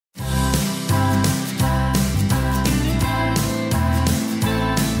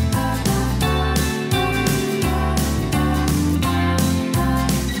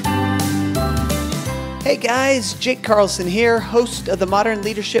Hey guys, Jake Carlson here, host of the Modern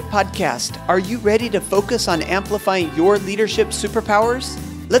Leadership Podcast. Are you ready to focus on amplifying your leadership superpowers?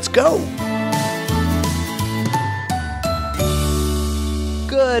 Let's go!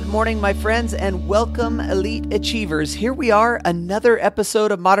 Good morning, my friends, and welcome, Elite Achievers. Here we are, another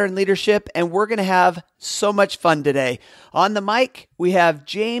episode of Modern Leadership, and we're going to have so much fun today. On the mic, we have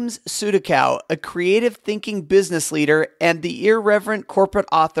James Sudakow, a creative thinking business leader and the irreverent corporate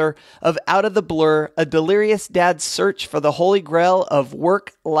author of Out of the Blur, a delirious dad's search for the holy grail of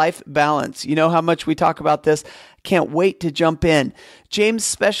work-life balance. You know how much we talk about this. Can't wait to jump in. James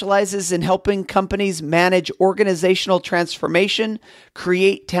specializes in helping companies manage organizational transformation,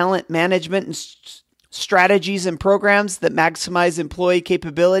 create talent management and strategies and programs that maximize employee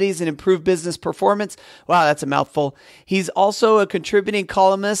capabilities and improve business performance. Wow, that's a mouthful. He's also a contributing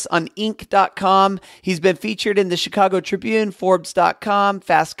columnist on Inc.com. He's been featured in the Chicago Tribune, Forbes.com,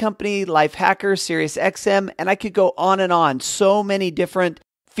 Fast Company, LifeHacker, SiriusXM, and I could go on and on. So many different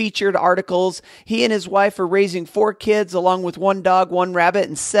featured articles. He and his wife are raising 4 kids along with 1 dog, 1 rabbit,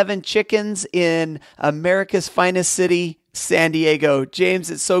 and 7 chickens in America's finest city, San Diego. James,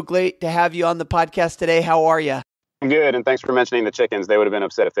 it's so great to have you on the podcast today. How are you? I'm good, and thanks for mentioning the chickens. They would have been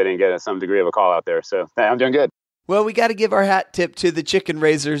upset if they didn't get some degree of a call out there. So I'm doing good. Well, we got to give our hat tip to the chicken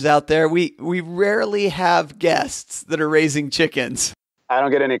raisers out there. We rarely have guests that are raising chickens. I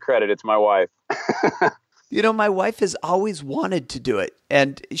don't get any credit. It's my wife. You know, my wife has always wanted to do it,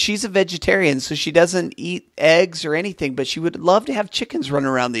 and she's a vegetarian, so she doesn't eat eggs or anything, but she would love to have chickens run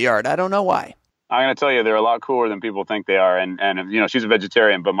around the yard. I don't know why. I'm going to tell you, they're a lot cooler than people think they are. And you know, she's a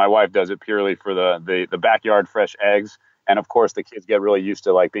vegetarian, but my wife does it purely for the backyard fresh eggs. And of course, the kids get really used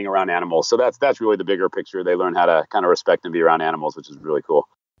to like being around animals. So that's really the bigger picture. They learn how to kind of respect and be around animals, which is really cool.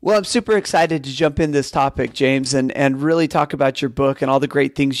 Well, I'm super excited to jump in this topic, James, and really talk about your book and all the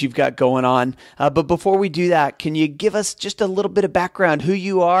great things you've got going on. But before we do that, can you give us just a little bit of background, who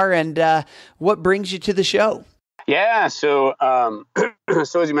you are and what brings you to the show? Yeah. So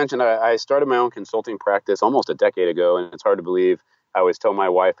as you mentioned, I started my own consulting practice almost a decade ago, and it's hard to believe. I always tell my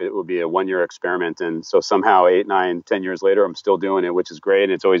wife it would be a 1-year experiment. And so somehow 8, 9, 10 years later, I'm still doing it, which is great.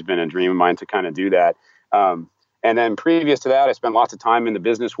 And it's always been a dream of mine to kind of do that. And then previous to that, I spent lots of time in the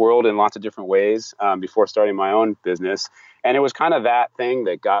business world in lots of different ways before starting my own business. And it was kind of that thing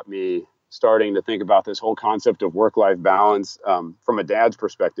that got me starting to think about this whole concept of work-life balance. From a dad's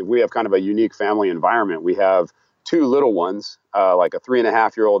perspective, we have kind of a unique family environment. We have 2 little ones, like a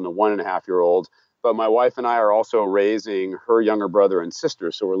 3.5-year-old and a 1.5-year-old. But my wife and I are also raising her younger brother and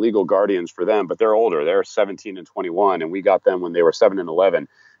sister. So we're legal guardians for them, but they're older. They're 17 and 21, and we got them when they were 7 and 11.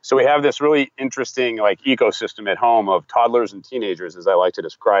 So we have this really interesting like ecosystem at home of toddlers and teenagers, as I like to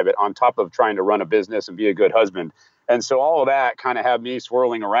describe it, on top of trying to run a business and be a good husband. And so all of that kind of had me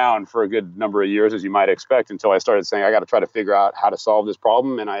swirling around for a good number of years, as you might expect, until I started saying, I got to try to figure out how to solve this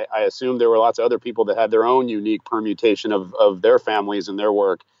problem. And I assumed there were lots of other people that had their own unique permutation of their families and their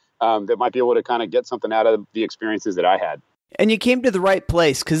work that might be able to kind of get something out of the experiences that I had. And you came to the right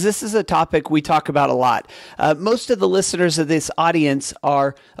place because this is a topic we talk about a lot. Most of the listeners of this audience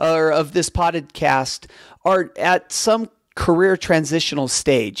or of this podcast are at some career transitional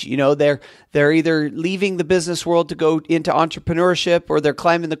stage. You know, they're either leaving the business world to go into entrepreneurship or they're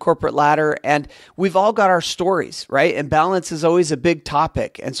climbing the corporate ladder. And we've all got our stories, right? And balance is always a big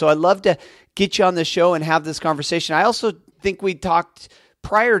topic. And so I'd love to get you on the show and have this conversation. I also think we talked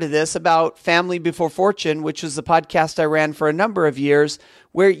prior to this about Family Before Fortune, which was the podcast I ran for a number of years,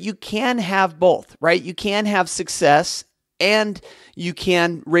 where you can have both, right? You can have success and you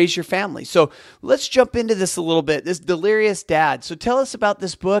can raise your family. So let's jump into this a little bit, this Delirious Dad. So tell us about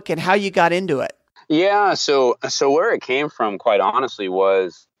this book and how you got into it. Yeah, so where it came from, quite honestly,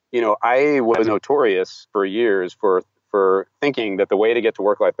 was, you know, I was notorious for years for thinking that the way to get to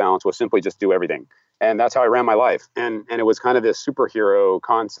work-life balance was simply just do everything. And that's how I ran my life. And it was kind of this superhero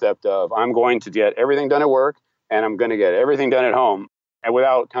concept of I'm going to get everything done at work and I'm going to get everything done at home, and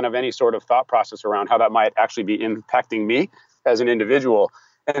without kind of any sort of thought process around how that might actually be impacting me as an individual.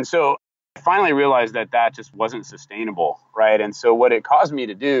 And so I finally realized that just wasn't sustainable, right? And so what it caused me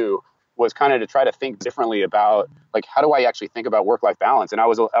to do was kind of to try to think differently about, like, how do I actually think about work-life balance? And I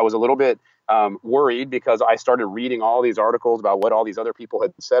was a little bit worried because I started reading all these articles about what all these other people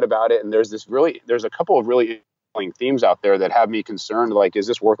had said about it. And there's a couple of really interesting themes out there that have me concerned, like, is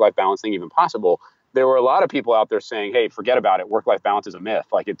this work-life balance thing even possible? There were a lot of people out there saying, hey, forget about it. Work-life balance is a myth.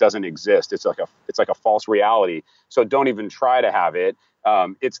 Like, it doesn't exist. It's like a false reality. So don't even try to have it.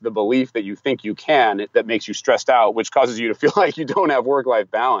 It's the belief that you think you can that makes you stressed out, which causes you to feel like you don't have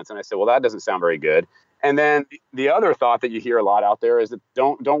work-life balance. And I said, well, that doesn't sound very good. And then the other thought that you hear a lot out there is that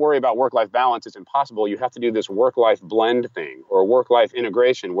don't worry about work-life balance. It's impossible. You have to do this work-life blend thing or work-life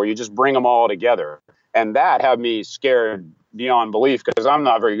integration where you just bring them all together. And that had me scared beyond belief because I'm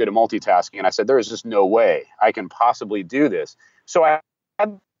not very good at multitasking. And I said, there is just no way I can possibly do this. So I had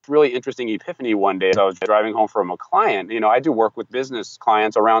a really interesting epiphany one day as I was driving home from a client. I do work with business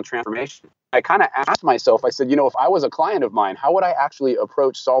clients around transformation. I kind of asked myself, I said, if I was a client of mine, how would I actually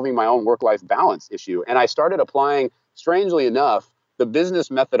approach solving my own work-life balance issue? And I started applying, strangely enough, the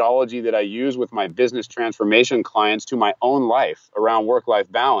business methodology that I use with my business transformation clients to my own life around work-life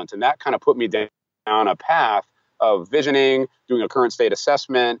balance. And that kind of put me down a path of visioning, doing a current state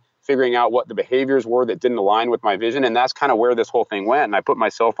assessment, figuring out what the behaviors were that didn't align with my vision. And that's kind of where this whole thing went. And I put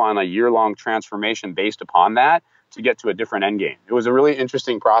myself on a year-long transformation based upon that to get to a different end game. It was a really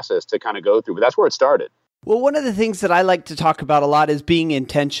interesting process to kind of go through, but that's where it started. Well, one of the things that I like to talk about a lot is being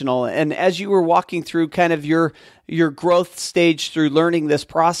intentional. And as you were walking through kind of your growth stage through learning this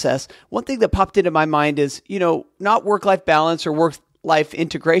process, one thing that popped into my mind is, not work-life balance or work-life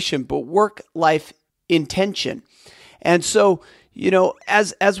integration, but work-life intention. And so,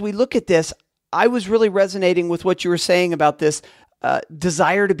 as we look at this, I was really resonating with what you were saying about this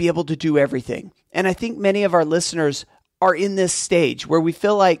desire to be able to do everything. And I think many of our listeners are in this stage where we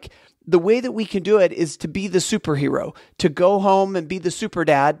feel like the way that we can do it is to be the superhero, to go home and be the super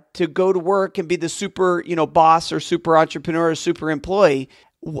dad, to go to work and be the super, boss or super entrepreneur or super employee.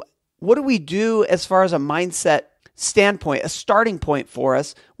 What do we do as far as a mindset standpoint, a starting point for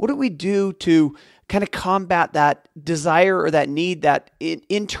us? What do we do to kind of combat that desire or that need, that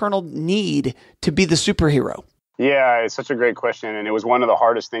internal need to be the superhero? Yeah, it's such a great question. And it was one of the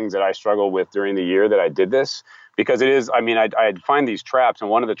hardest things that I struggled with during the year that I did this, because it is, I'd find these traps. And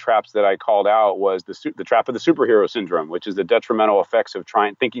one of the traps that I called out was the trap of the superhero syndrome, which is the detrimental effects of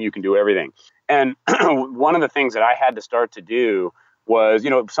thinking you can do everything. And one of the things that I had to start to do was,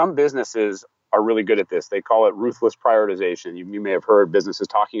 some businesses are really good at this. They call it ruthless prioritization. You may have heard businesses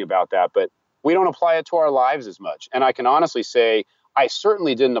talking about that, but we don't apply it to our lives as much. And I can honestly say, I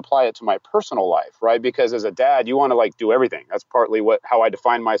certainly didn't apply it to my personal life, right? Because as a dad, you want to do everything. That's partly how I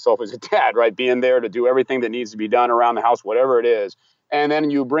define myself as a dad, right? Being there to do everything that needs to be done around the house, whatever it is. And then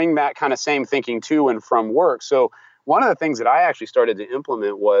you bring that kind of same thinking to and from work. So one of the things that I actually started to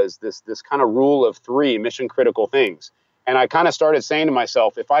implement was this kind of rule of 3 mission critical things. And I kind of started saying to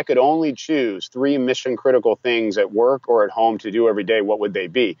myself, if I could only choose 3 mission critical things at work or at home to do every day, what would they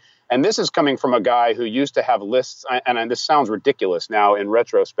be? And this is coming from a guy who used to have lists, and this sounds ridiculous now in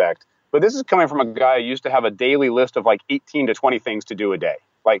retrospect, but this is coming from a guy who used to have a daily list of 18 to 20 things to do a day.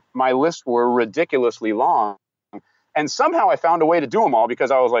 My lists were ridiculously long. And somehow I found a way to do them all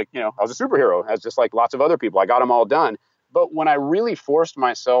because I was I was a superhero, as just like lots of other people. I got them all done. But when I really forced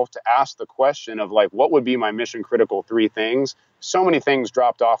myself to ask the question of what would be my mission critical 3 things, so many things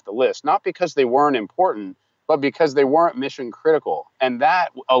dropped off the list, not because they weren't important, but because they weren't mission critical. And that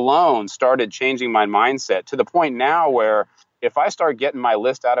alone started changing my mindset to the point now where if I start getting my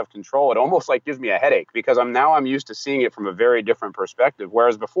list out of control, it almost gives me a headache because I'm used to seeing it from a very different perspective.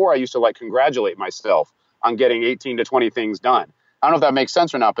 Whereas before I used to congratulate myself on getting 18 to 20 things done. I don't know if that makes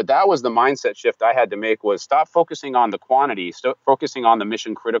sense or not, but that was the mindset shift I had to make, was stop focusing on the quantity, stop focusing on the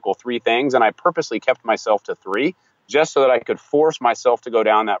mission critical 3 things. And I purposely kept myself to 3 just so that I could force myself to go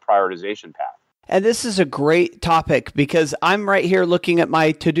down that prioritization path. And this is a great topic because I'm right here looking at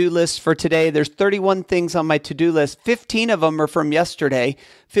my to-do list for today. There's 31 things on my to-do list. 15 of them are from yesterday.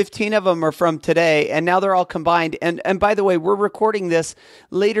 15 of them are from today. And now they're all combined. And by the way, we're recording this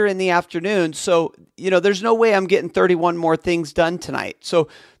later in the afternoon. So, there's no way I'm getting 31 more things done tonight. So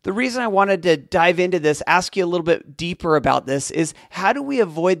the reason I wanted to dive into this, ask you a little bit deeper about this, is how do we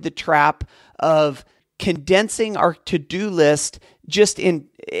avoid the trap of condensing our to-do list just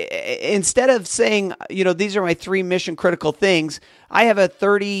instead of saying, these are my 3 mission critical things, I have a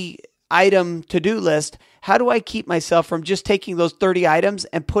 30 item to-do list. How do I keep myself from just taking those 30 items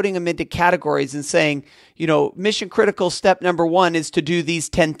and putting them into categories and saying, mission critical step number 1 is to do these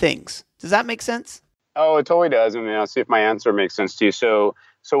 10 things? Does that make sense? Oh, it totally does. I'll see if my answer makes sense to you. So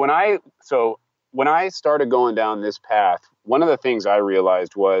when I started going down this path, one of the things I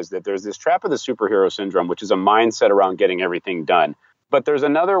realized was that there's this trap of the superhero syndrome, which is a mindset around getting everything done. But there's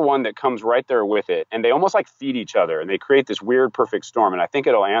another one that comes right there with it, and they almost feed each other, and they create this weird perfect storm. And I think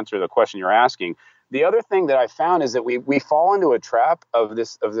it'll answer the question you're asking. The other thing that I found is that we fall into a trap of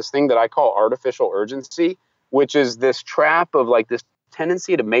this thing that I call artificial urgency, which is this trap of this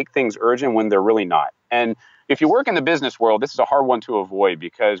tendency to make things urgent when they're really not. And if you work in the business world, this is a hard one to avoid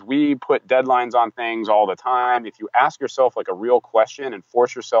because we put deadlines on things all the time. If you ask yourself like a real question and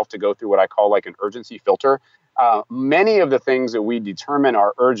force yourself to go through what I call like an urgency filter, many of the things that we determine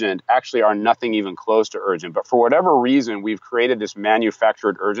are urgent actually are nothing even close to urgent. But for whatever reason, we've created this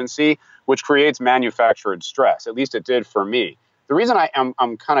manufactured urgency, which creates manufactured stress. At least it did for me. The reason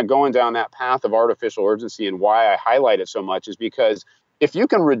I'm kind of going down that path of artificial urgency and why I highlight it so much is because if you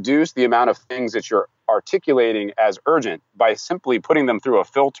can reduce the amount of things that you're articulating as urgent by simply putting them through a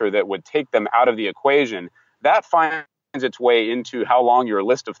filter that would take them out of the equation, that finds its way into how long your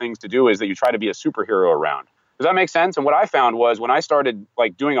list of things to do is that you try to be a superhero around. Does that make sense? And what I found was when I started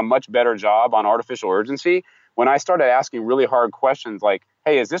like doing a much better job on artificial urgency, when I started asking really hard questions like,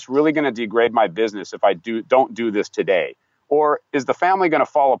 hey, is this really going to degrade my business if I don't do this today? Or is the family going to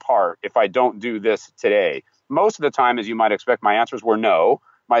fall apart if I don't do this today? Most of the time, as you might expect, my answers were no.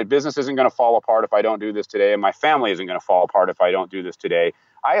 My business isn't going to fall apart if I don't do this today, and my family isn't going to fall apart if I don't do this today.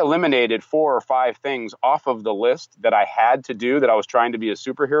 I eliminated 4 or 5 things off of the list that I had to do that I was trying to be a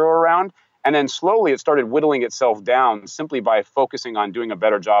superhero around. And then slowly it started whittling itself down simply by focusing on doing a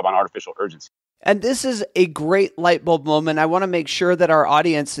better job on artificial urgency. And this is a great light bulb moment. I want to make sure that our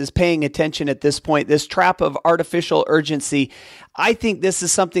audience is paying attention at this point. This trap of artificial urgency. I think this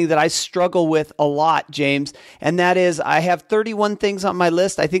is something that I struggle with a lot, James. And that is, I have 31 things on my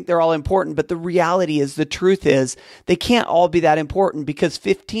list. I think they're all important. But the reality is, the truth is, they can't all be that important because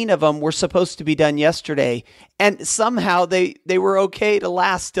 15 of them were supposed to be done yesterday. And somehow they were okay to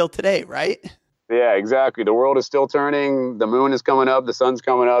last till today, right? Yeah, exactly. The world is still turning. The moon is coming up. The sun's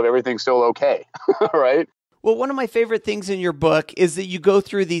coming up. Everything's still okay, right? Well, one of my favorite things in your book is that you go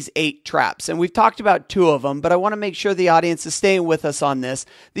through these 8 traps, and we've talked about 2 of them, but I want to make sure the audience is staying with us on this.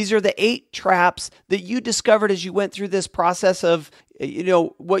 These are the 8 traps that you discovered as you went through this process of,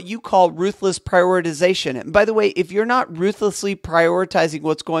 what you call ruthless prioritization. And by the way, if you're not ruthlessly prioritizing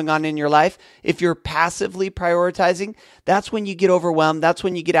what's going on in your life, if you're passively prioritizing, that's when you get overwhelmed. That's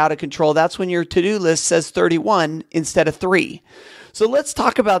when you get out of control. That's when your to-do list says 31 instead of 3. So let's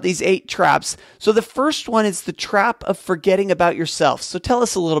talk about these 8 traps. So the first one is the trap of forgetting about yourself. So tell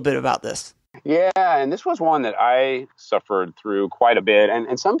us a little bit about this. Yeah, and this was one that I suffered through quite a bit.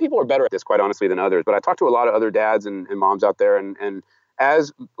 And some people are better at this, quite honestly, than others. But I talked to a lot of other dads and moms out there. And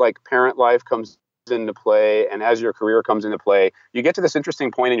as like parent life comes into play and as your career comes into play, you get to this interesting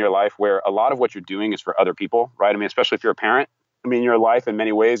point in your life where a lot of what you're doing is for other people, right? I mean, especially if you're a parent. I mean, your life in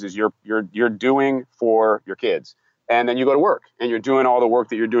many ways is you're doing for your kids. And then you go to work and you're doing all the work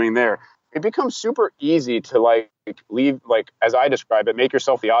that you're doing there. It becomes super easy to leave, as I describe it, make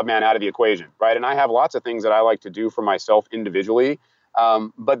yourself the odd man out of the equation, right? And I have lots of things that I like to do for myself individually.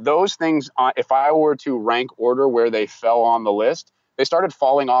 But those things, if I were to rank order where they fell on the list, they started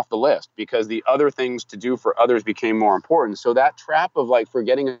falling off the list because the other things to do for others became more important. So that trap of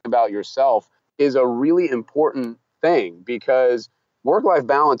forgetting about yourself is a really important thing because work-life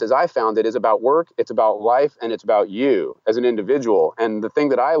balance, as I found it, is about work, it's about life, and it's about you as an individual. And the thing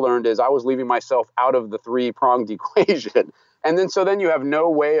that I learned is I was leaving myself out of the 3-pronged equation. And then you have no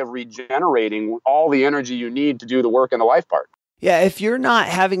way of regenerating all the energy you need to do the work and the life part. Yeah, if you're not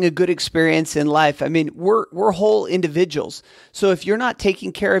having a good experience in life, I mean, we're whole individuals. So if you're not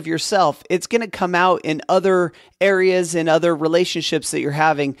taking care of yourself, it's going to come out in other areas, in other relationships that you're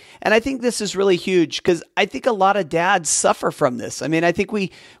having. And I think this is really huge because I think a lot of dads suffer from this. I mean, I think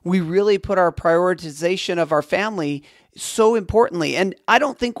we really put our prioritization of our family so importantly. And I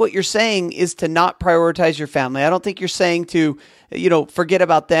don't think what you're saying is to not prioritize your family. I don't think you're saying to, forget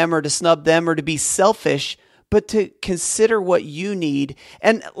about them or to snub them or to be selfish, but to consider what you need.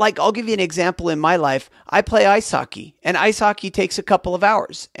 And I'll give you an example in my life. I play ice hockey, and ice hockey takes a couple of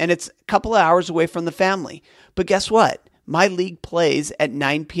hours, and it's a couple of hours away from the family. But guess what? My league plays at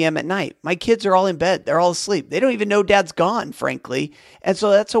 9 p.m. at night. My kids are all in bed. They're all asleep. They don't even know dad's gone, frankly. And so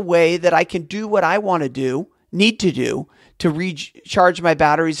that's a way that I can do what I want to do, need to do, to recharge my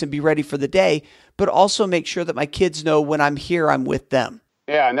batteries and be ready for the day, but also make sure that my kids know when I'm here, I'm with them.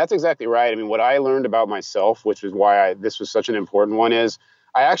 Yeah, and that's exactly right. I mean, what I learned about myself, which is why this was such an important one, is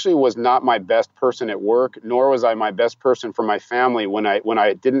I actually was not my best person at work, nor was I my best person for my family when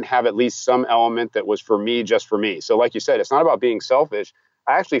I didn't have at least some element that was for me, just for me. So like you said, it's not about being selfish.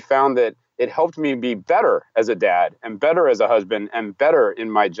 I actually found that it helped me be better as a dad and better as a husband and better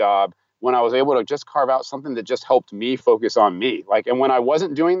in my job when I was able to just carve out something that just helped me focus on me. And when I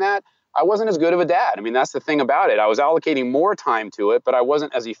wasn't doing that, I wasn't as good of a dad. I mean, that's the thing about it. I was allocating more time to it, but I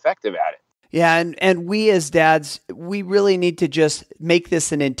wasn't as effective at it. Yeah, and we as dads, we really need to just make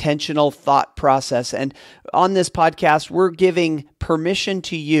this an intentional thought process. And on this podcast, we're giving permission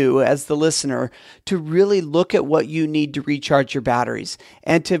to you as the listener to really look at what you need to recharge your batteries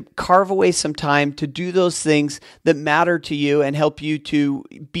and to carve away some time to do those things that matter to you and help you to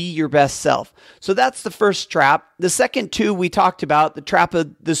be your best self. So that's the first trap. The second two we talked about, the trap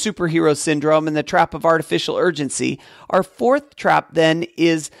of the superhero syndrome and the trap of artificial urgency. Our fourth trap then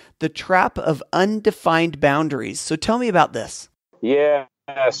is the trap of undefined boundaries. So tell me about this. Yeah.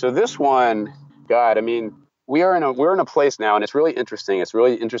 So this one, God, I mean, we're in a place now, and it's really interesting. It's a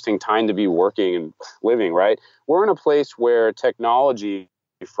really interesting time to be working and living, right? We're in a place where technology,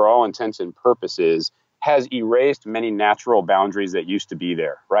 for all intents and purposes, has erased many natural boundaries that used to be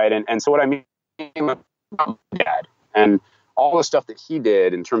there, right? And so what I mean about my dad and all the stuff that he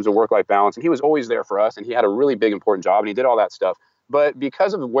did in terms of work-life balance, and he was always there for us, and he had a really big, important job, and he did all that stuff. But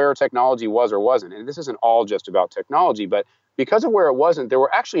because of where technology was or wasn't, and this isn't all just about technology, but because of where it wasn't, there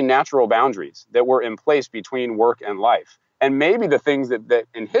were actually natural boundaries that were in place between work and life. And maybe the things that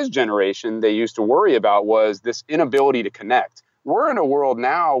in his generation they used to worry about was this inability to connect. We're in a world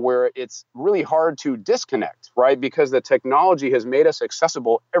now where it's really hard to disconnect, right? Because the technology has made us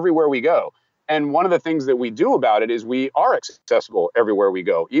accessible everywhere we go. And one of the things that we do about it is we are accessible everywhere we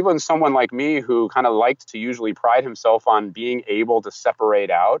go. Even someone like me who kind of liked to usually pride himself on being able to separate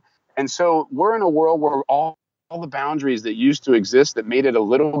out. And so we're in a world where all the boundaries that used to exist that made it a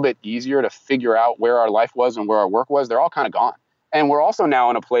little bit easier to figure out where our life was and where our work was, they're all kind of gone. And we're also now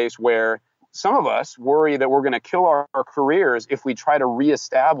in a place where some of us worry that we're going to kill our careers if we try to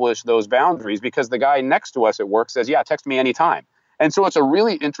reestablish those boundaries because the guy next to us at work says, yeah, text me anytime. And so it's a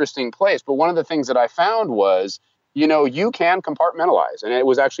really interesting place. But one of the things that I found was, you can compartmentalize. And it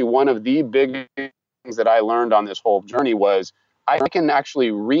was actually one of the big things that I learned on this whole journey was I can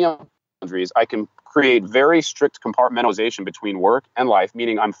actually boundaries. I can create very strict compartmentalization between work and life,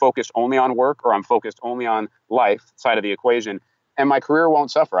 meaning I'm focused only on work or I'm focused only on life side of the equation. And my career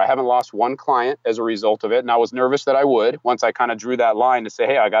won't suffer. I haven't lost one client as a result of it. And I was nervous that I would once I kind of drew that line to say,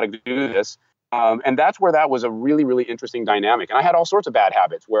 hey, I got to do this. And that's where that was a really, really interesting dynamic. And I had all sorts of bad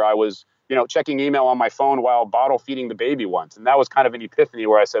habits where I was, checking email on my phone while bottle feeding the baby once. And that was kind of an epiphany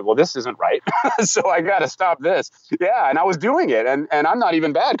where I said, well, this isn't right. So I got to stop this. Yeah. And I was doing it. And I'm not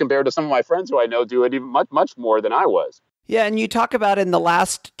even bad compared to some of my friends who I know do it even much, much more than I was. Yeah, and you talk about in the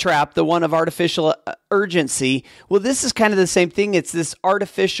last trap, the one of artificial urgency. Well, this is kind of the same thing. It's this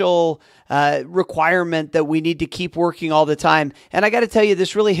artificial requirement that we need to keep working all the time. And I got to tell you,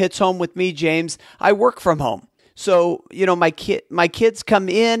 this really hits home with me, James. I work from home. So, my kids come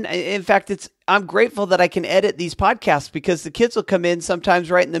in. In fact, I'm grateful that I can edit these podcasts because the kids will come in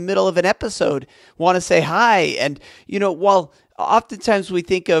sometimes right in the middle of an episode, want to say hi. And, while oftentimes we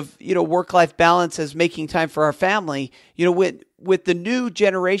think of, work-life balance as making time for our family, with the new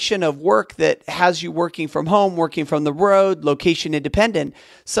generation of work that has you working from home, working from the road, location independent,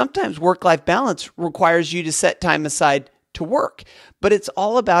 sometimes work-life balance requires you to set time aside to work. But it's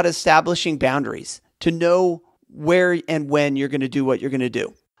all about establishing boundaries to know where and when you're going to do what you're going to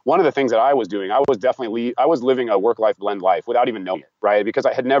do. One of the things that I was doing, I was living a work-life blend life without even knowing it, right? Because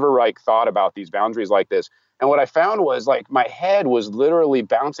I had never thought about these boundaries like this. And what I found was my head was literally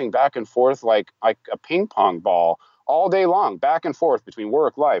bouncing back and forth like a ping pong ball all day long, back and forth between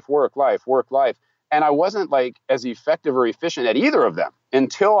work, life, work, life, work, life. And I wasn't as effective or efficient at either of them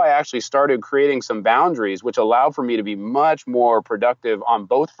until I actually started creating some boundaries, which allowed for me to be much more productive on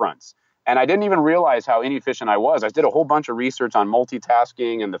both fronts. And I didn't even realize how inefficient I was. I did a whole bunch of research on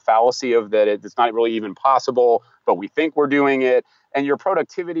multitasking and the fallacy of that it's not really even possible, but we think we're doing it. And your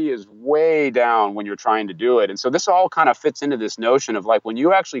productivity is way down when you're trying to do it. And so this all kind of fits into this notion of when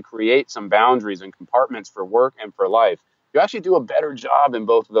you actually create some boundaries and compartments for work and for life, you actually do a better job in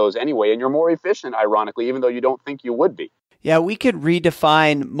both of those anyway. And you're more efficient, ironically, even though you don't think you would be. Yeah, we could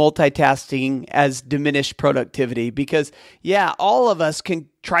redefine multitasking as diminished productivity because, all of us can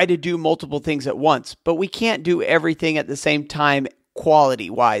try to do multiple things at once, but we can't do everything at the same time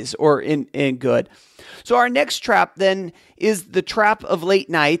quality-wise or in good. So our next trap then is the trap of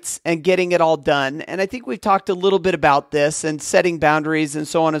late nights and getting it all done. And I think we've talked a little bit about this and setting boundaries and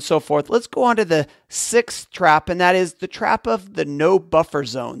so on and so forth. Let's go on to the sixth trap, and that is the trap of the no buffer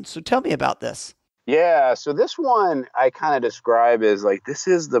zone. So tell me about this. Yeah, so this one I kind of describe as this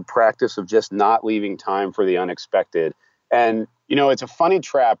is the practice of just not leaving time for the unexpected. And, it's a funny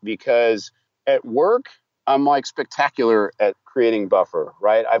trap because at work, I'm spectacular at creating buffer,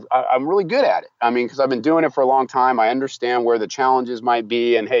 right? I'm really good at it. I mean, because I've been doing it for a long time. I understand where the challenges might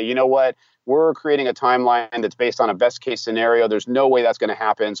be. And hey, you know what? we're creating a timeline that's based on a best case scenario. There's no way that's going to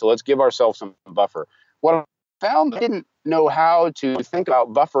happen. So let's give ourselves some buffer. What I found, I didn't know how to think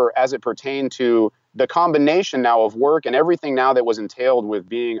about buffer as it pertained to the combination now of work and everything now that was entailed with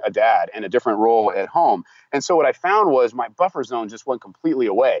being a dad and a different role at home. And so what I found was my buffer zone just went completely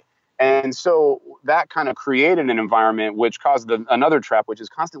away. And so that kind of created an environment which caused another trap, which is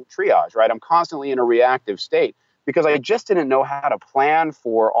constant triage, right? I'm constantly in a reactive state because I just didn't know how to plan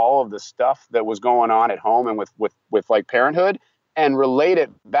for all of the stuff that was going on at home and with like parenthood and relate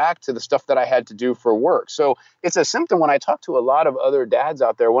it back to the stuff that I had to do for work. So it's a symptom. When I talk to a lot of other dads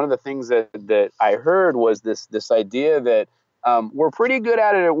out there, one of the things that I heard was this idea that we're pretty good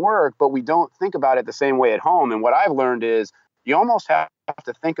at it at work, but we don't think about it the same way at home. And what I've learned is you almost have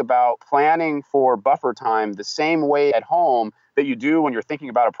to think about planning for buffer time the same way at home that you do when you're thinking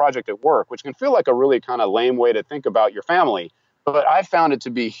about a project at work, which can feel like a really kind of lame way to think about your family. But I found it to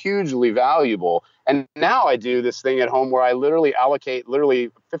be hugely valuable. And now I do this thing at home where I literally allocate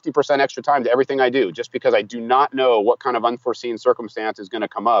 50% extra time to everything I do, just because I do not know what kind of unforeseen circumstance is going to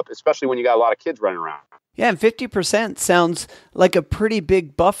come up, especially when you got a lot of kids running around. Yeah, and 50% sounds like a pretty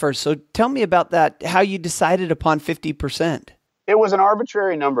big buffer. So tell me about that, how you decided upon 50%. It was an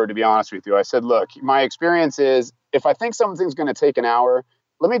arbitrary number, to be honest with you. I said, look, my experience is if I think something's going to take an hour,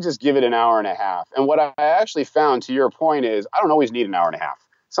 let me just give it an hour and a half. And what I actually found, to your point, is I don't always need an hour and a half.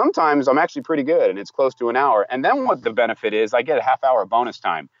 Sometimes I'm actually pretty good and it's close to an hour. And then what the benefit is, I get a half hour bonus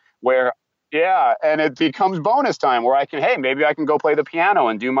time where, and it becomes bonus time where maybe I can go play the piano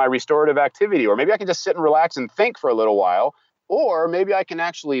and do my restorative activity, or maybe I can just sit and relax and think for a little while, or maybe I can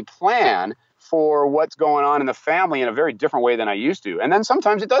actually plan for what's going on in the family in a very different way than I used to. And then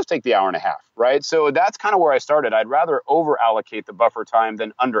sometimes it does take the hour and a half, right? So that's kind of where I started. I'd rather over allocate the buffer time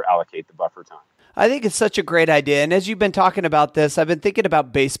than under allocate the buffer time. I think it's such a great idea. And as you've been talking about this, I've been thinking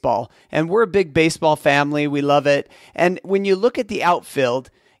about baseball, and we're a big baseball family. We love it. And when you look at the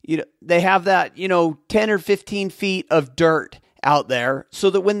outfield, they have that, 10 or 15 feet of dirt out there, so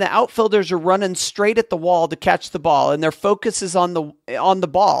that when the outfielders are running straight at the wall to catch the ball and their focus is on the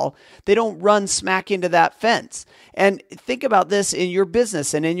ball, they don't run smack into that fence. And think about this in your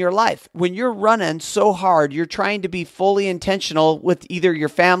business and in your life. When you're running so hard, you're trying to be fully intentional with either your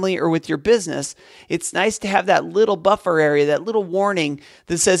family or with your business. It's nice to have that little buffer area, that little warning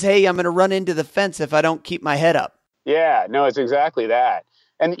that says, hey, I'm going to run into the fence if I don't keep my head up. Yeah, no, it's exactly that.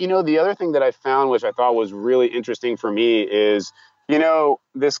 And, the other thing that I found, which I thought was really interesting for me is,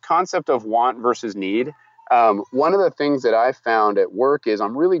 this concept of want versus need. One of the things that I found at work is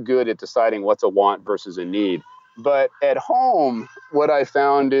I'm really good at deciding what's a want versus a need. But at home, what I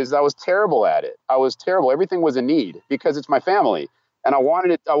found is I was terrible at it. I was terrible. Everything was a need because it's my family. And I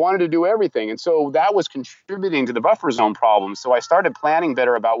wanted to do everything. And so that was contributing to the buffer zone problem. So I started planning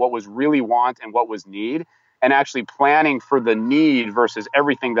better about what was really want and what was need, and actually planning for the need versus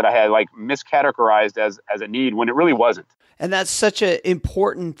everything that I had miscategorized as a need when it really wasn't. And that's such an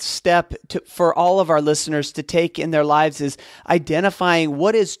important step for all of our listeners to take in their lives, is identifying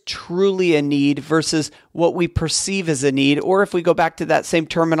what is truly a need versus what we perceive as a need. Or if we go back to that same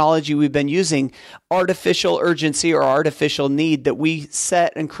terminology we've been using, artificial urgency or artificial need that we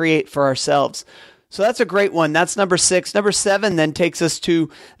set and create for ourselves. So that's a great one. That's number 6. Number 7 then takes us to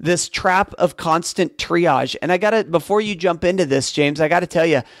this trap of constant triage. And before you jump into this, James, I got to tell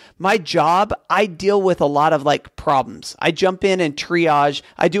you, my job, I deal with a lot of problems. I jump in and triage.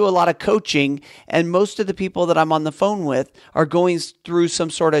 I do a lot of coaching, and most of the people that I'm on the phone with are going through some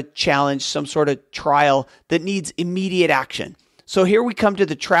sort of challenge, some sort of trial that needs immediate action. So here we come to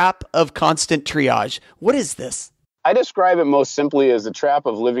the trap of constant triage. What is this? I describe it most simply as the trap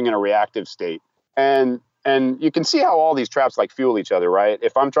of living in a reactive state. And you can see how all these traps fuel each other, right?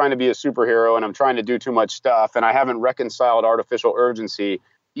 If I'm trying to be a superhero and I'm trying to do too much stuff and I haven't reconciled artificial urgency,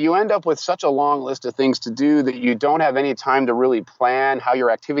 you end up with such a long list of things to do that you don't have any time to really plan how your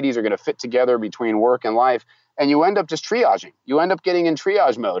activities are going to fit together between work and life. And you end up just triaging. You end up getting in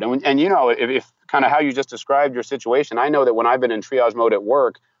triage mode. And if kind of how you just described your situation, I know that when I've been in triage mode at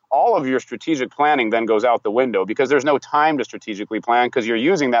work, all of your strategic planning then goes out the window because there's no time to strategically plan because you're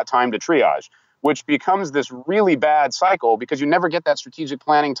using that time to triage, which becomes this really bad cycle because you never get that strategic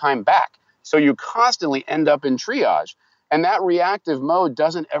planning time back. So you constantly end up in triage. And that reactive mode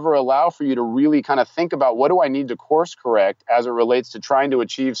doesn't ever allow for you to really kind of think about what do I need to course correct as it relates to trying to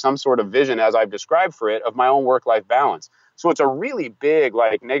achieve some sort of vision, as I've described for it, of my own work-life balance. So it's a really big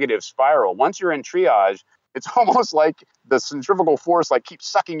negative spiral. Once you're in triage, it's almost like the centrifugal force keeps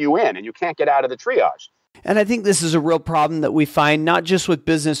sucking you in and you can't get out of the triage. And I think this is a real problem that we find not just with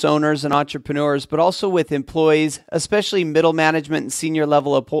business owners and entrepreneurs, but also with employees, especially middle management and senior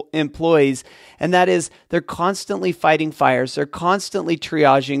level employees. And that is they're constantly fighting fires. They're constantly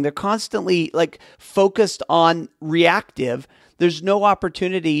triaging. They're constantly focused on reactive. There's no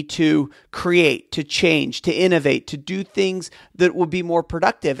opportunity to create, to change, to innovate, to do things that will be more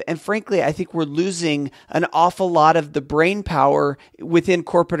productive. And frankly, I think we're losing an awful lot of the brain power within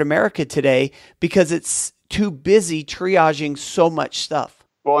corporate America today because it's too busy triaging so much stuff.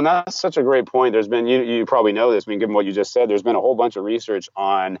 Well, and that's such a great point. There's been, you probably know this, given what you just said, there's been a whole bunch of research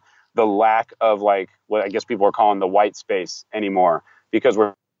on the lack of what I guess people are calling the white space anymore, because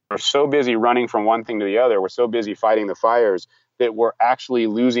we're so busy running from one thing to the other. We're so busy fighting the fires that we're actually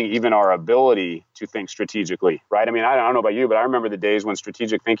losing even our ability to think strategically, right? I mean, I don't know about you, but I remember the days when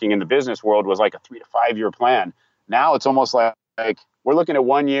strategic thinking in the business world was like a 3 to 5 year plan. Now it's almost like we're looking at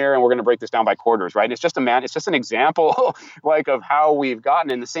 1 year and we're going to break this down by quarters, right? It's just an example of how we've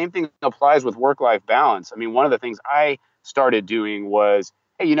gotten. And the same thing applies with work-life balance. I mean, one of the things I started doing was,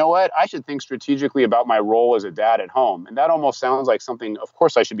 hey, you know what? I should think strategically about my role as a dad at home. And that almost sounds like something, of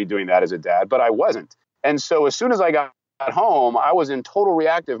course I should be doing that as a dad, but I wasn't. And so as soon as I got at home, I was in total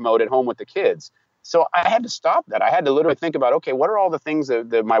reactive mode at home with the kids. So I had to stop that. I had to literally think about, okay, what are all the things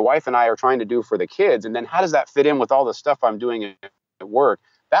that my wife and I are trying to do for the kids? And then how does that fit in with all the stuff I'm doing at work?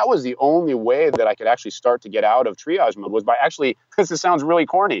 That was the only way that I could actually start to get out of triage mode, was by actually, this sounds really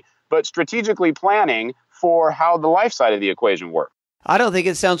corny, but strategically planning for how the life side of the equation works. I don't think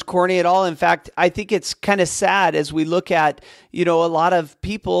it sounds corny at all. In fact, I think it's kind of sad as we look at, a lot of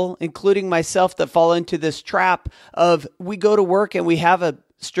people, including myself, that fall into this trap of we go to work and we have a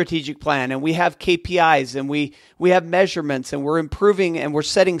strategic plan and we have KPIs and we have measurements and we're improving and we're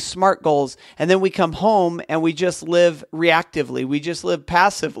setting SMART goals. And then we come home and we just live reactively. We just live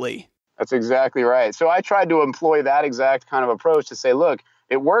passively. That's exactly right. So I tried to employ that exact kind of approach to say, look,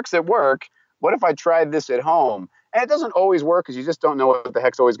 it works at work. What if I tried this at home? And it doesn't always work because you just don't know what the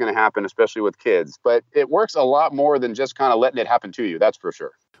heck's always going to happen, especially with kids. But it works a lot more than just kind of letting it happen to you. That's for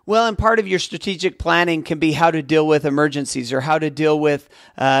sure. Well, and part of your strategic planning can be how to deal with emergencies or how to deal with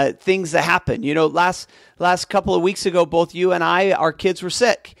things that happen. Last couple of weeks ago, both you and I, our kids were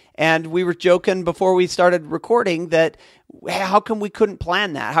sick. And we were joking before we started recording that how come we couldn't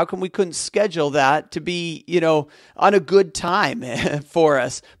plan that? How come we couldn't schedule that to be, on a good time for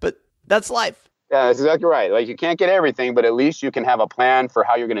us? But that's life. Yeah, that's exactly right. You can't get everything, but at least you can have a plan for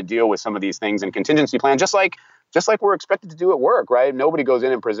how you're going to deal with some of these things, and contingency plan, just like we're expected to do at work, right? Nobody goes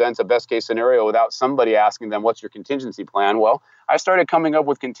in and presents a best case scenario without somebody asking them, what's your contingency plan? Well, I started coming up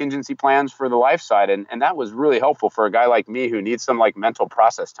with contingency plans for the life side, and that was really helpful for a guy like me who needs some mental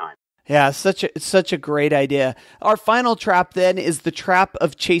process time. Yeah, such a great idea. Our final trap then is the trap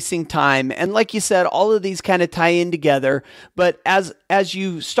of chasing time. And like you said, all of these kind of tie in together. But as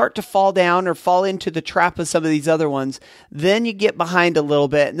you start to fall down or fall into the trap of some of these other ones, then you get behind a little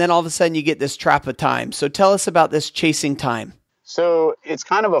bit. And then all of a sudden you get this trap of time. So tell us about this chasing time. So it's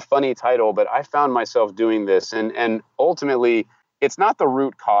kind of a funny title, but I found myself doing this. And ultimately, it's not the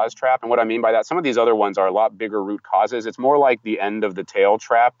root cause trap. And what I mean by that, some of these other ones are a lot bigger root causes. It's more like the end of the tail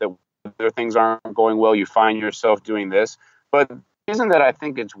trap, that other things aren't going well, you find yourself doing this. But the reason that I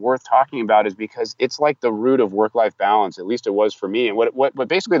think it's worth talking about is because it's like the root of work-life balance. At least it was for me. And what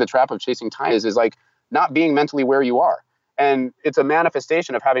basically the trap of chasing time is not being mentally where you are. And it's a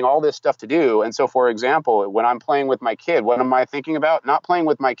manifestation of having all this stuff to do. And so, for example, when I'm playing with my kid, what am I thinking about? Not playing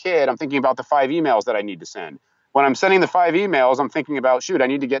with my kid. I'm thinking about the 5 emails that I need to send. When I'm sending the 5 emails, I'm thinking about, I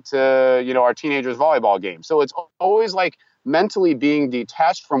need to get to, our teenagers' volleyball game. So it's always mentally being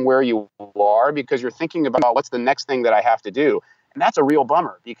detached from where you are because you're thinking about what's the next thing that I have to do. And that's a real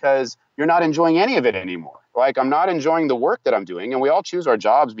bummer because you're not enjoying any of it anymore. I'm not enjoying the work that I'm doing. And we all choose our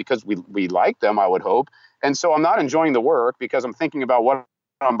jobs because we like them, I would hope. And so I'm not enjoying the work because I'm thinking about what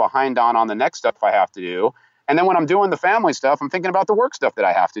I'm behind on the next stuff I have to do. And then when I'm doing the family stuff, I'm thinking about the work stuff that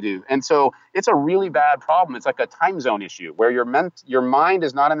I have to do. And so it's a really bad problem. It's like a time zone issue where your mind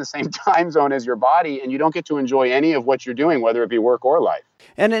is not in the same time zone as your body, and you don't get to enjoy any of what you're doing, whether it be work or life.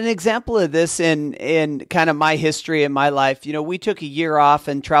 And an example of this in kind of my history in my life, we took a year off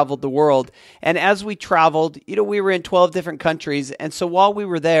and traveled the world. And as we traveled, we were in 12 different countries. And so while we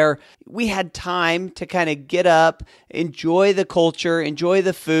were there, we had time to kind of get up, enjoy the culture, enjoy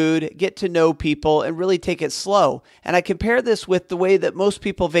the food, get to know people, and really take it slow. And I compare this with the way that most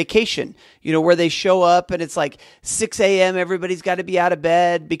people vacation, where they show up and it's 6 a.m., everybody's got to be out of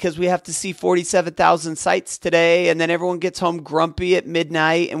bed because we have to see 47,000 sites today. And then everyone gets home grumpy at midnight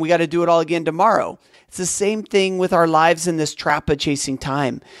and we got to do it all again tomorrow. It's the same thing with our lives in this trap of chasing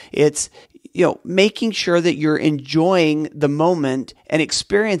time. It's, making sure that you're enjoying the moment and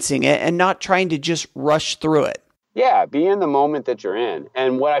experiencing it and not trying to just rush through it. Yeah, be in the moment that you're in.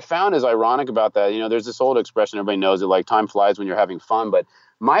 And what I found is ironic about that, there's this old expression, everybody knows it, like time flies when you're having fun. But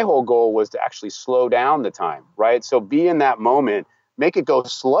my whole goal was to actually slow down the time, right? So be in that moment, make it go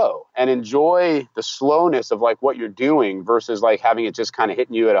slow and enjoy the slowness of like what you're doing versus like having it just kind of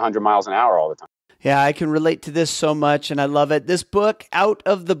hitting you at 100 miles an hour all the time. Yeah, I can relate to this so much, and I love it. This book, Out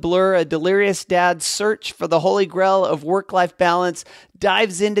of the Blur, A Delirious Dad's Search for the Holy Grail of Work-Life Balance,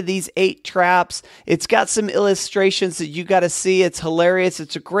 dives into these 8 traps. It's got some illustrations that you got to see. It's hilarious.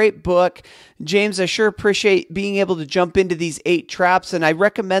 It's a great book. James, I sure appreciate being able to jump into these 8 traps, and I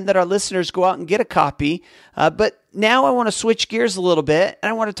recommend that our listeners go out and get a copy. But now I want to switch gears a little bit, and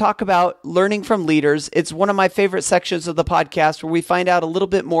I want to talk about learning from leaders. It's one of my favorite sections of the podcast where we find out a little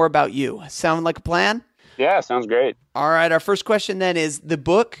bit more about you. Sound like a plan? Yeah, sounds great. All right. Our first question then is the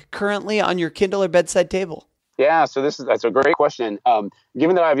book currently on your Kindle or bedside table? Yeah, so that's a great question.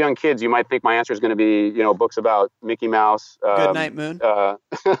 Given that I have young kids, you might think my answer is going to be, books about Mickey Mouse, Good Night Moon,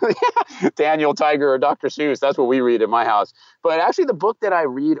 Daniel Tiger, or Dr. Seuss. That's what we read at my house. But actually, the book that I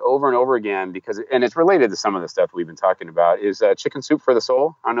read over and over again, and it's related to some of the stuff we've been talking about, is Chicken Soup for the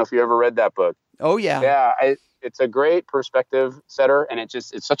Soul. I don't know if you ever read that book. Oh yeah, yeah. It's a great perspective setter, and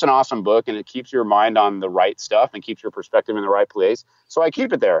it's such an awesome book, and it keeps your mind on the right stuff and keeps your perspective in the right place. So I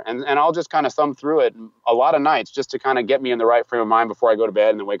keep it there, and I'll just kind of thumb through it a lot of nights just to kind of get me in the right frame of mind before I go to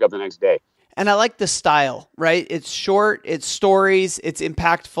bed and then wake up the next day. And I like the style, right? It's short, it's stories, it's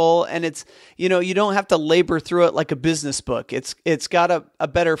impactful, and it's, you don't have to labor through it like a business book. It's got a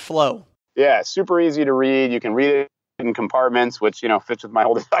better flow. Yeah, super easy to read. You can read it in compartments, which fits with my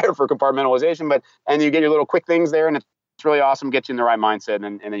whole desire for compartmentalization. And you get your little quick things there, and it's really awesome. Gets you in the right mindset,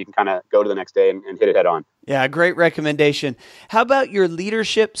 and then you can kind of go to the next day and hit it head on. Yeah, great recommendation. How about your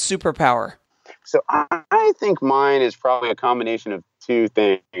leadership superpower? So I think mine is probably a combination of 2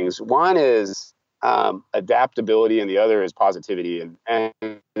 things. One is adaptability, and the other is positivity. And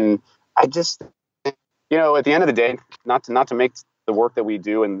I just, at the end of the day, not to make the work that we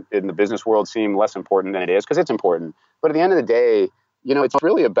do in the business world seem less important than it is, because it's important. But at the end of the day, it's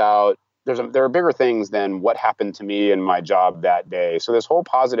really about, there are bigger things than what happened to me in my job that day. So this whole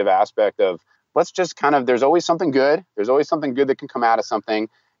positive aspect of, let's just there's always something good. There's always something good that can come out of something.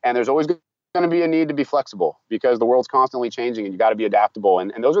 And there's always going to be a need to be flexible, because the world's constantly changing and you got to be adaptable.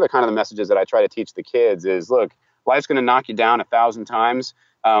 And those are the kind of the messages that I try to teach the kids is, look, life's going to knock you down 1,000 times.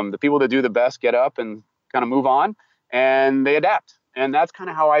 The people that do the best get up and kind of move on, and they adapt. And that's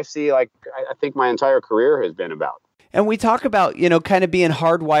kind of how I see, I think my entire career has been about. And we talk about, kind of being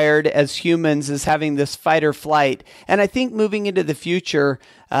hardwired as humans as having this fight or flight. And I think moving into the future,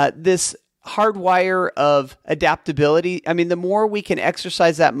 this hardwire of adaptability, the more we can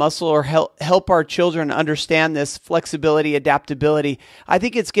exercise that muscle or help our children understand this flexibility, adaptability, I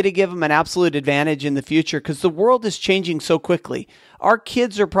think it's going to give them an absolute advantage in the future, because the world is changing so quickly. Our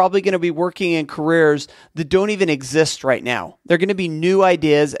kids are probably going to be working in careers that don't even exist right now. They're going to be new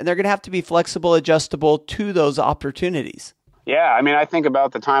ideas, and they're going to have to be flexible, adjustable to those opportunities. Yeah, I think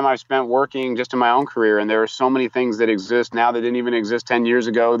about the time I've spent working just in my own career, and there are so many things that exist now that didn't even exist 10 years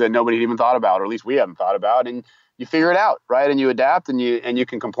ago that nobody even thought about, or at least we haven't thought about. And you figure it out, right? And you adapt, and you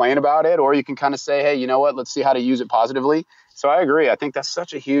can complain about it, or you can kind of say, hey, you know what? Let's see how to use it positively. So I agree. I think that's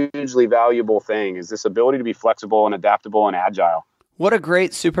such a hugely valuable thing, is this ability to be flexible and adaptable and agile. What a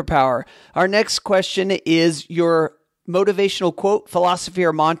great superpower. Our next question is your motivational quote, philosophy,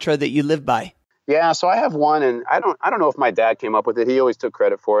 or mantra that you live by. Yeah, so I have one, and I don't know if my dad came up with it. He always took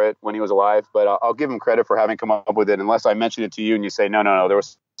credit for it when he was alive, but I'll give him credit for having come up with it, unless I mention it to you and you say, no, there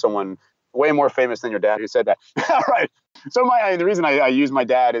was someone way more famous than your dad who said that. All right. So the reason I use my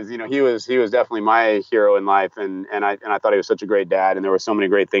dad is, he was definitely my hero in life, and I thought he was such a great dad, and there were so many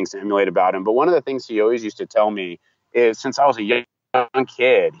great things to emulate about him. But one of the things he always used to tell me is, since I was a young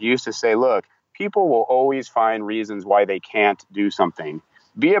kid, he used to say, look, people will always find reasons why they can't do something.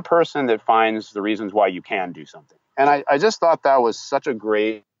 Be a person that finds the reasons why you can do something. And I just thought that was such a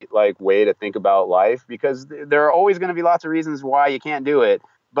great way to think about life, because there are always going to be lots of reasons why you can't do it.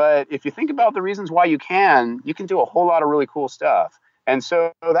 But if you think about the reasons why you can do a whole lot of really cool stuff. And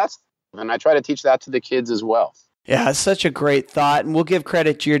so and I try to teach that to the kids as well. Yeah, such a great thought. And we'll give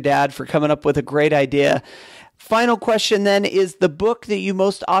credit to your dad for coming up with a great idea. Final question then is the book that you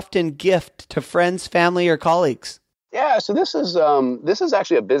most often gift to friends, family, or colleagues. Yeah, so this is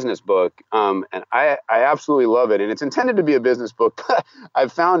actually a business book, and I absolutely love it. And it's intended to be a business book, but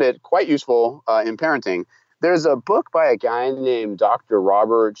I've found it quite useful in parenting. There's a book by a guy named Dr.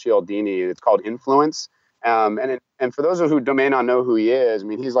 Robert Cialdini. It's called Influence. And for those who may not know who he is, I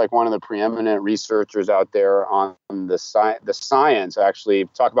mean, he's like one of the preeminent researchers out there on the science, actually,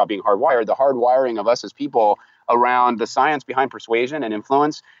 talk about being hardwired, the hardwiring of us as people around the science behind persuasion and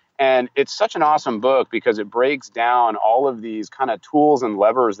influence. And it's such an awesome book because it breaks down all of these kind of tools and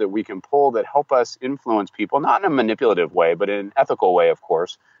levers that we can pull that help us influence people, not in a manipulative way, but in an ethical way, of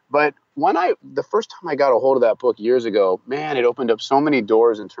course. But the first time I got a hold of that book years ago, man, it opened up so many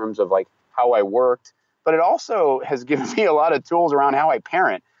doors in terms of like how I worked. But it also has given me a lot of tools around how I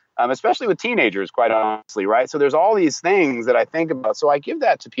parent, especially with teenagers, quite honestly, right? So there's all these things that I think about. So I give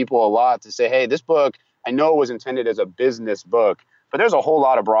that to people a lot to say, hey, this book, I know was intended as a business book, but there's a whole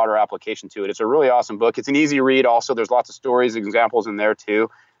lot of broader application to it. It's a really awesome book. It's an easy read. Also, there's lots of stories, examples in there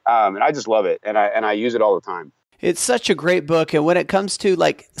too. And I just love it. And I use it all the time. It's such a great book. And when it comes to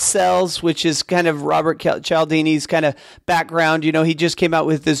like Cells, which is kind of Robert Cialdini's kind of background, you know, he just came out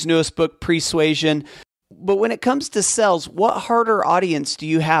with his newest book, Persuasion. But when it comes to Cells, what harder audience do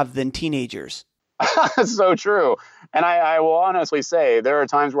you have than teenagers? That's so true. And I will honestly say there are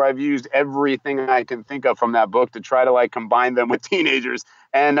times where I've used everything I can think of from that book to try to like combine them with teenagers.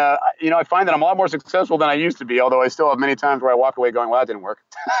 And, I find that I'm a lot more successful than I used to be, although I still have many times where I walk away going, well, that didn't work.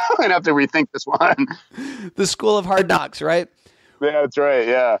 I'm going to have to rethink this one. The School of Hard Knocks, right? Yeah, that's right.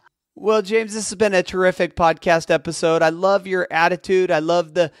 Yeah. Well, James, this has been a terrific podcast episode. I love your attitude. I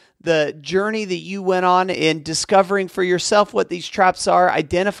love the journey that you went on in discovering for yourself what these traps are,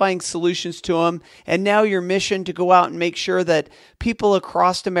 identifying solutions to them, and now your mission to go out and make sure that people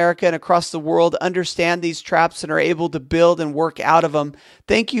across America and across the world understand these traps and are able to build and work out of them.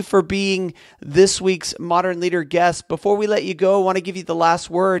 Thank you for being this week's Modern Leader guest. Before we let you go, I want to give you the last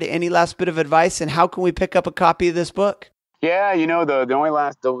word, any last bit of advice, and how can we pick up a copy of this book? Yeah,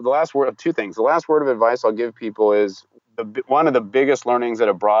 the last word of two things. The last word of advice I'll give people is one of the biggest learnings at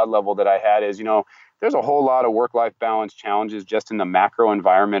a broad level that I had is, there's a whole lot of work-life balance challenges just in the macro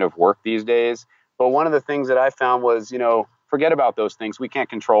environment of work these days. But one of the things that I found was, forget about those things. We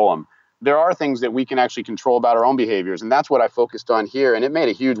can't control them. There are things that we can actually control about our own behaviors. And that's what I focused on here. And it made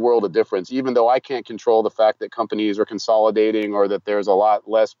a huge world of difference, even though I can't control the fact that companies are consolidating or that there's a lot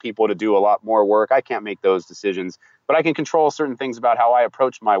less people to do a lot more work. I can't make those decisions, but I can control certain things about how I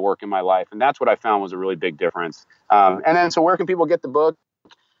approach my work in my life. And that's what I found was a really big difference. So where can people get the book?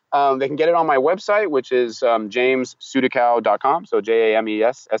 They can get it on my website, which is jamessudakow.com. So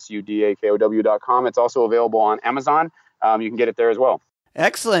JamesSudakow.com. It's also available on Amazon. You can get it there as well.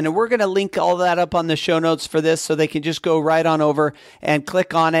 Excellent. And we're going to link all that up on the show notes for this so they can just go right on over and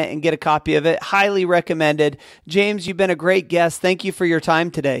click on it and get a copy of it. Highly recommended. James, you've been a great guest. Thank you for your time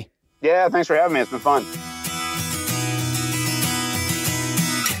today. Yeah, thanks for having me. It's been fun.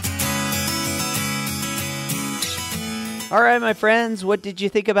 All right, my friends, what did you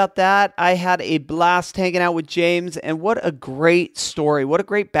think about that? I had a blast hanging out with James, and what a great story. What a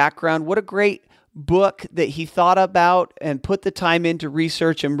great background. What a great book that he thought about and put the time into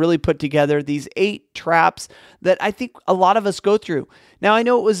research and really put together these 8 traps that I think a lot of us go through. Now, I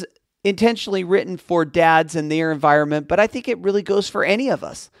know it was intentionally written for dads and their environment, but I think it really goes for any of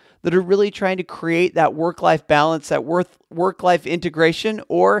us that are really trying to create that work-life balance, that work-life integration,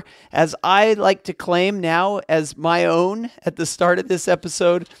 or as I like to claim now as my own at the start of this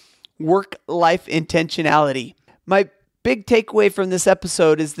episode, work-life intentionality. My big takeaway from this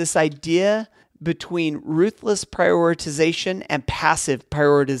episode is this idea between ruthless prioritization and passive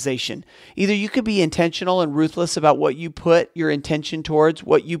prioritization. Either you could be intentional and ruthless about what you put your intention towards,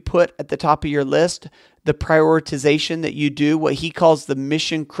 what you put at the top of your list, the prioritization that you do, what he calls the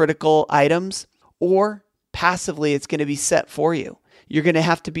mission critical items, or passively it's going to be set for you. You're going to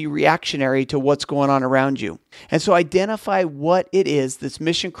have to be reactionary to what's going on around you. And so identify what it is that's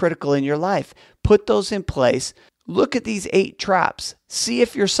mission critical in your life. Put those in place. Look at these 8 traps. See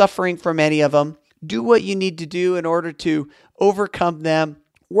if you're suffering from any of them. Do what you need to do in order to overcome them.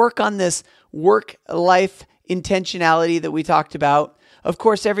 Work on this work-life intentionality that we talked about. Of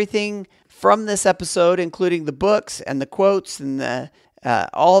course, everything from this episode, including the books and the quotes and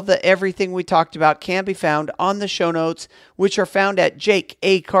everything we talked about can be found on the show notes, which are found at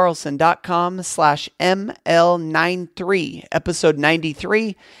jakeacarlson.com/ML93, episode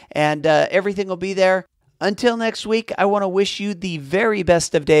 93. And everything will be there. Until next week, I want to wish you the very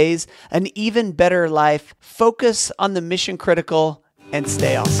best of days, an even better life. Focus on the mission critical and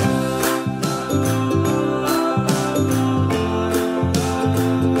stay awesome.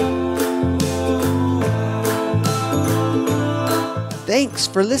 Thanks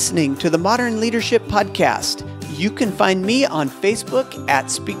for listening to the Modern Leadership Podcast. You can find me on Facebook at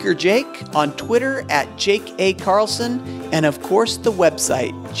Speaker Jake, on Twitter at Jake A. Carlson, and of course the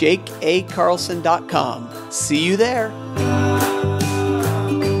website, jakeacarlson.com. See you there.